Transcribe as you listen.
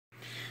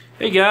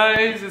Hey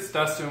guys, it's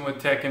Dustin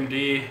with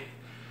TWPD.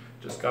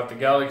 Just got the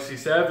Galaxy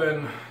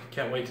 7.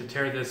 Can't wait to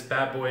tear this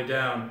bad boy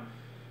down.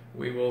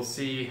 We will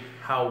see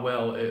how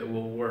well it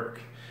will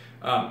work.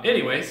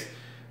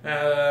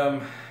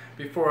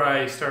 Before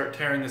I start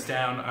tearing this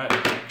down, I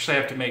actually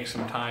have to make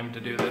some time to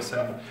do this,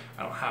 and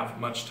I don't have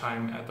much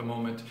time at the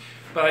moment.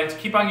 But I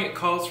keep on getting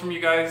calls from you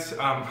guys.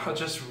 I'll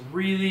just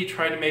really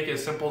try to make it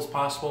as simple as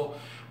possible.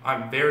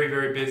 I'm very,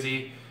 very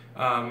busy.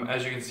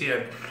 As you can see,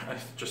 I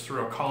just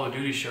threw a Call of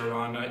Duty shirt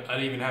on. I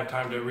didn't even have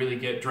time to really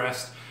get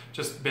dressed.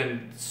 Just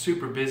been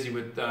super busy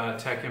with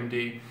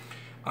TWPD.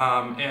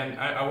 And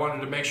I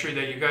wanted to make sure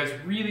that you guys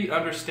really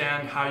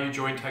understand how you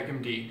join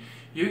TWPD.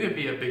 You could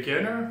be a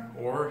beginner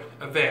or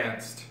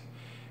advanced.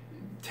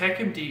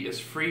 TWPD is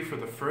free for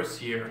the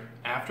first year.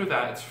 After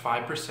that, it's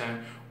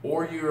 5%,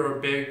 or you're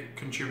a big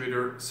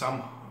contributor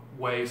some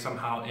way,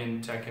 somehow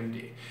in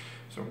TWPD.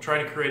 So I'm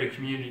trying to create a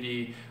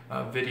community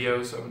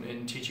videos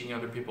and teaching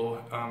other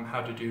people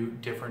how to do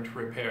different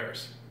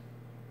repairs.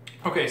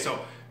 Okay,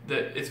 so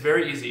it's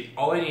very easy.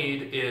 All I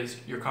need is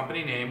your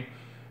company name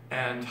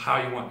and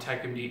how you want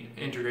TWPD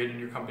integrated in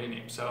your company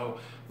name. So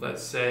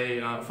let's say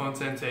Phone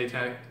Sensei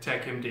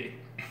TWPD,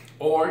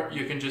 or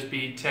you can just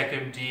be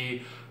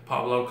TWPD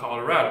Pablo,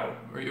 Colorado,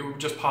 or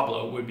just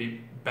Pablo would be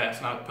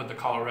best, not put the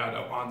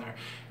Colorado on there.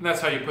 And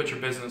that's how you put your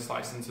business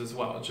license as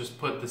well. Just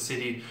put the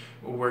city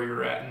where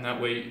you're at, and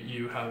that way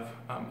you have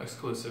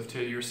exclusive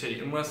to your city.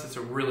 Unless it's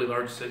a really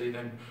large city,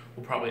 then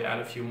we'll probably add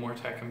a few more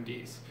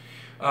TWPDs.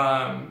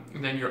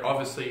 And then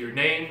obviously your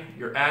name,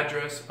 your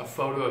address, a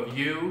photo of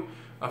you,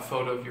 a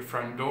photo of your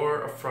front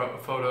door, a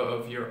photo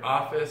of your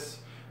office,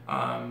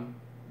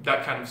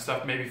 that kind of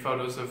stuff. Maybe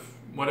photos of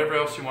whatever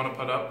else you want to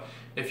put up.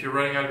 If you're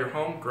running out of your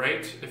home,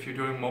 great. If you're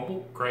doing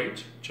mobile,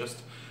 great.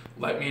 Just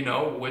let me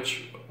know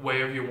which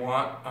way of you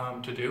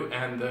want to do,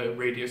 and the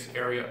radius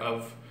area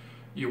of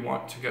you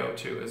want to go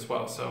to as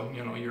well. So,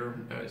 you know, your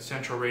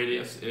central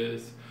radius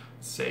is,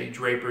 say,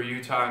 Draper,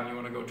 Utah, and you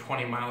want to go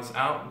 20 miles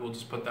out, we'll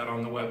just put that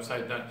on the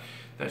website.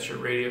 That's your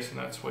radius, and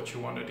that's what you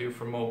want to do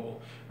for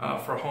mobile.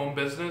 For home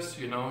business,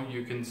 you know,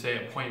 you can say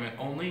appointment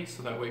only,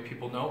 so that way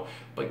people know.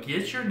 But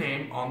get your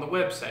name on the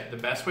website. The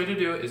best way to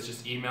do it is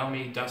just email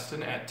me,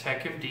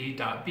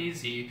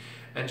 dustin@twpd.bz,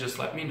 and just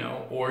let me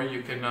know. Or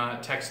you can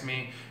text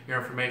me your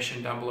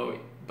information down below.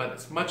 But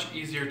it's much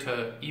easier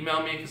to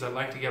email me because I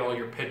like to get all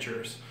your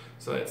pictures.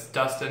 So it's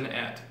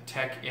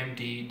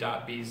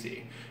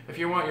dustin@twpd.bz. If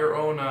you want your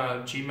own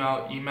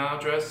Gmail email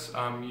address,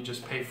 you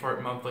just pay for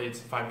it monthly. It's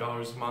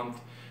 $5 a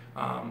month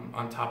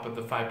on top of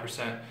the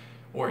 5%,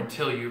 or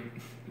until you,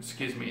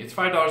 excuse me, it's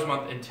 $5 a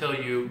month until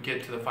you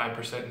get to the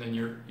 5%, and then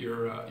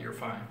you're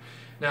fine.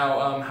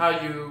 Now,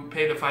 how you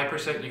pay the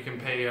 5%? You can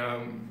pay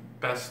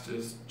best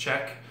is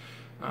check,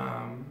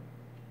 and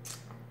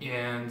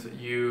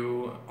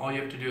all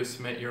you have to do is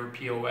submit your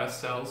POS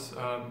sales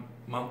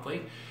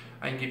monthly.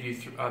 I can give you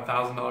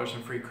 $1,000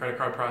 in free credit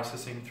card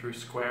processing through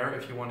Square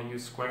if you want to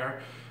use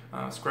Square.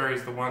 Square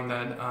is the one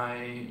that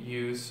I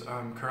use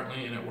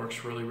currently, and it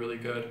works really, really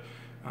good.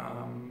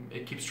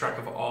 It keeps track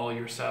of all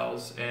your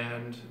sales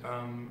and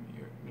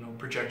your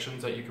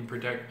projections that you can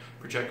project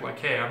like,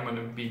 hey, I'm going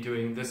to be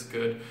doing this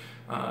good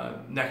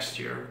next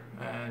year,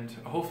 and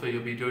hopefully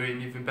you'll be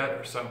doing even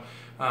better. So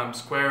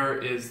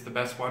Square is the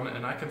best one,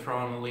 and I can throw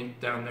on a link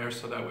down there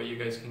so that way you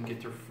guys can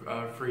get your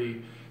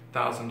free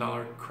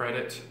 $1,000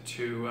 credit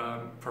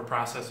for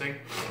processing.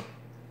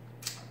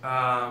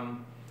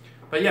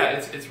 But yeah,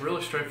 it's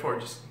really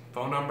straightforward. Just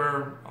phone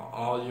number,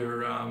 all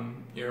your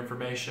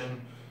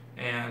information,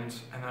 and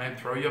I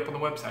throw you up on the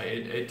website.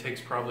 It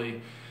takes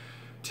probably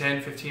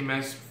 10-15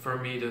 minutes for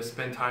me to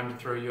spend time to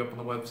throw you up on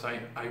the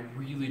website. I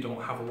really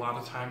don't have a lot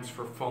of times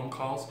for phone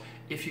calls.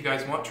 If you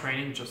guys want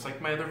training, just like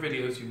my other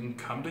videos, you can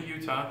come to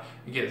Utah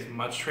and get as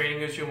much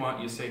training as you want.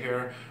 You sit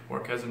here,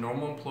 work as a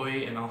normal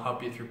employee, and I'll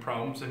help you through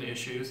problems and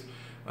issues.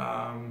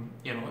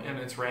 You know, and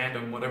it's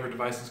random. Whatever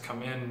devices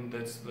come in,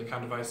 that's the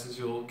kind of devices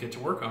you'll get to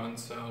work on.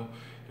 So,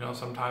 you know,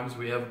 sometimes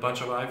we have a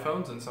bunch of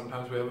iPhones, and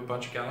sometimes we have a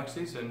bunch of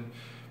Galaxies,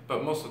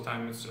 but most of the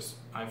time it's just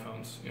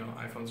iPhones. You know,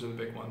 iPhones are the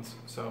big ones.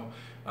 So,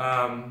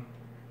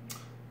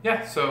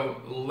 yeah,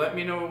 so let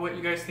me know what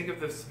you guys think of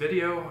this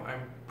video.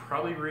 I'm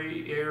probably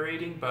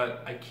reiterating,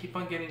 but I keep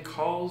on getting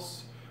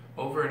calls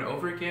over and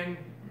over again.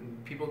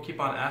 People keep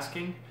on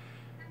asking.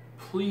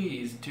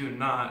 Please do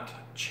not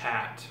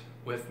chat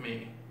with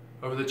me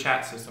over the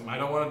chat system. I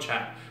don't want to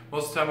chat.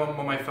 Most of the time I'm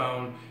on my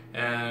phone,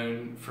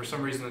 and for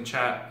some reason the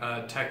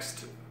chat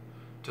text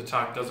to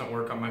talk doesn't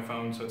work on my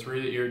phone, so it's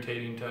really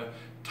irritating to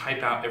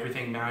type out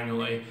everything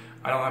manually.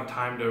 I don't have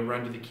time to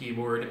run to the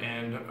keyboard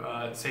and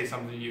say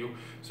something to you.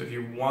 So if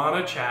you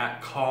want to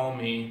chat, call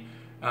me.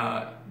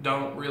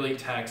 Don't really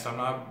text. I'm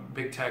not a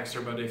big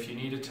texter, but if you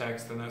need a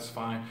text, then that's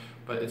fine.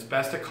 But it's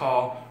best to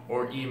call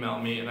or email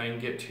me, and I can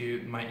get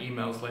to my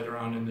emails later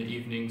on in the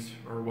evenings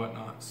or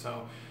whatnot.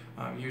 So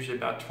usually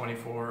about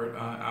 24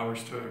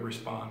 hours to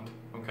respond,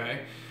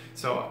 okay?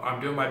 So I'm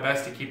doing my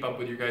best to keep up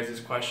with your guys'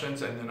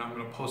 questions, and then I'm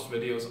going to post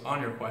videos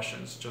on your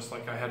questions, just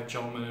like I had a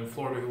gentleman in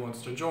Florida who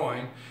wants to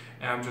join,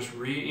 and I'm just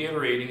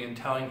reiterating and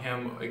telling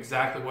him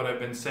exactly what I've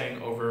been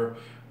saying over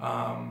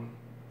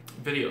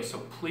videos. So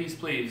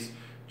please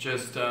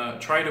just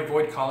try to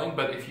avoid calling,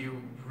 but if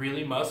you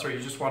really must, or you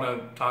just want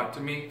to talk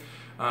to me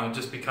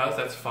just because,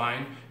 that's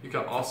fine. You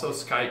can also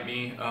Skype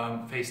me,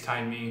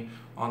 FaceTime me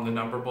on the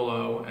number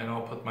below, and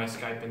I'll put my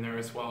Skype in there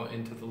as well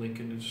into the link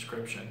in the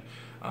description.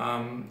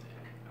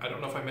 I don't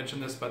know if I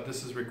mentioned this, but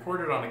this is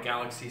recorded on a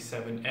Galaxy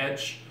 7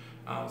 Edge.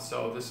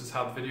 So this is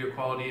how the video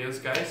quality is,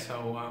 guys.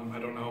 So I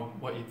don't know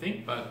what you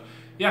think, but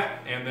yeah.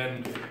 And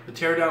then the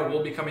teardown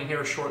will be coming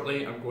here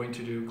shortly. I'm going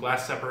to do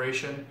glass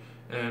separation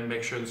and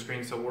make sure the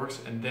screen still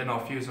works, and then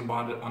I'll fuse and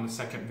bond it on the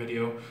second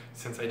video,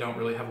 since I don't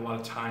really have a lot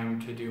of time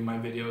to do my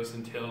videos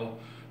until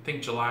I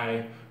think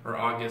July or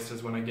August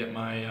is when I get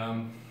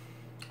my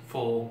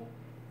full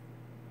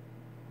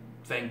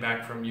thing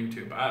back from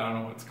YouTube. I don't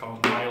know what it's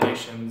called,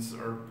 violations,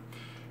 or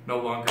no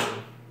longer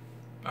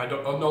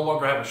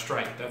have a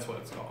strike. That's what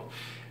it's called.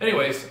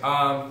 Anyways,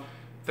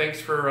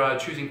 thanks for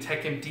choosing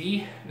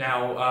TechMD.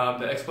 Now,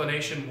 the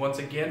explanation once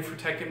again for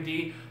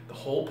TechMD, the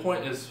whole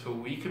point is who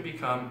we can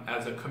become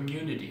as a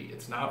community.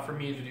 It's not for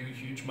me to do a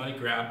huge money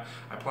grab.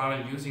 I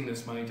plan on using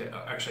this money to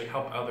actually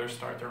help others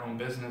start their own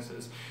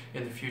businesses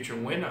in the future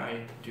when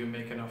I do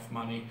make enough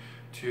money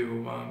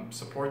to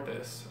support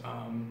this.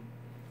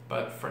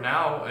 But for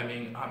now, I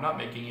mean, I'm not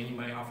making any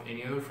money off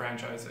any other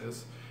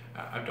franchises.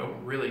 I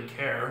don't really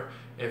care.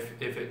 If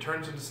it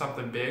turns into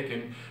something big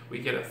and we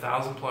get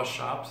 1,000+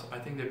 shops, I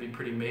think that'd be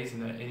pretty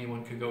amazing that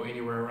anyone could go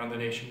anywhere around the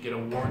nation, get a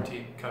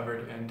warranty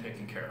covered and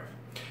taken care of.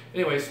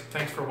 Anyways,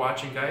 thanks for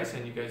watching, guys,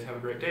 and you guys have a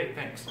great day.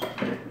 Thanks.